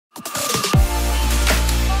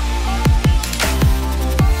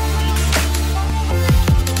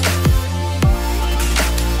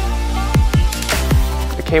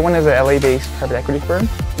K1 is an LA-based private equity firm.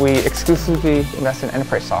 We exclusively invest in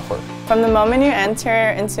enterprise software. From the moment you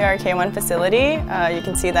enter into our K1 facility, you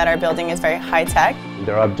can see that our building is very high-tech.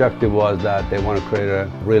 Their objective was that they want to create a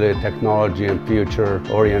really technology and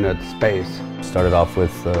future-oriented space. Started off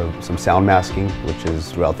with some sound masking, which is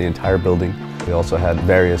throughout the entire building. We also had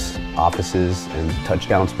various offices and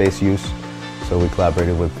touchdown space use. So we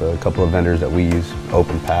collaborated with a couple of vendors that we use,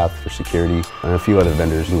 Openpath for security, and a few other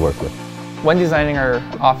vendors we work with. When designing our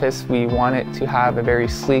office, we want it to have a very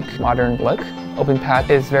sleek, modern look. Openpath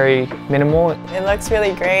is very minimal. It looks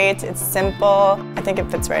really great, it's simple. I think it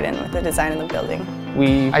fits right in with the design of the building.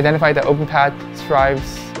 We identified that Openpath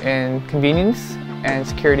thrives in convenience and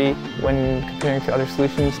security when comparing to other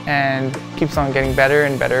solutions, and keeps on getting better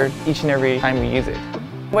and better each and every time we use it.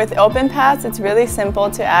 With Openpath, it's really simple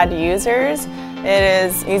to add users. It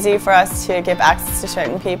is easy for us to give access to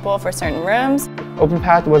certain people for certain rooms.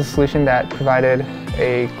 Openpath was a solution that provided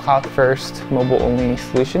a cloud-first, mobile-only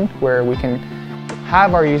solution where we can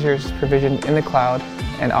have our users provisioned in the cloud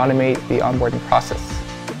and automate the onboarding process.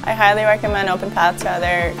 I highly recommend Openpath to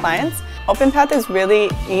other clients. Openpath is really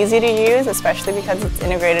easy to use, especially because it's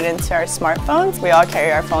integrated into our smartphones. We all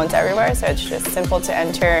carry our phones everywhere, so it's just simple to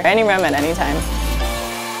enter any room at any time.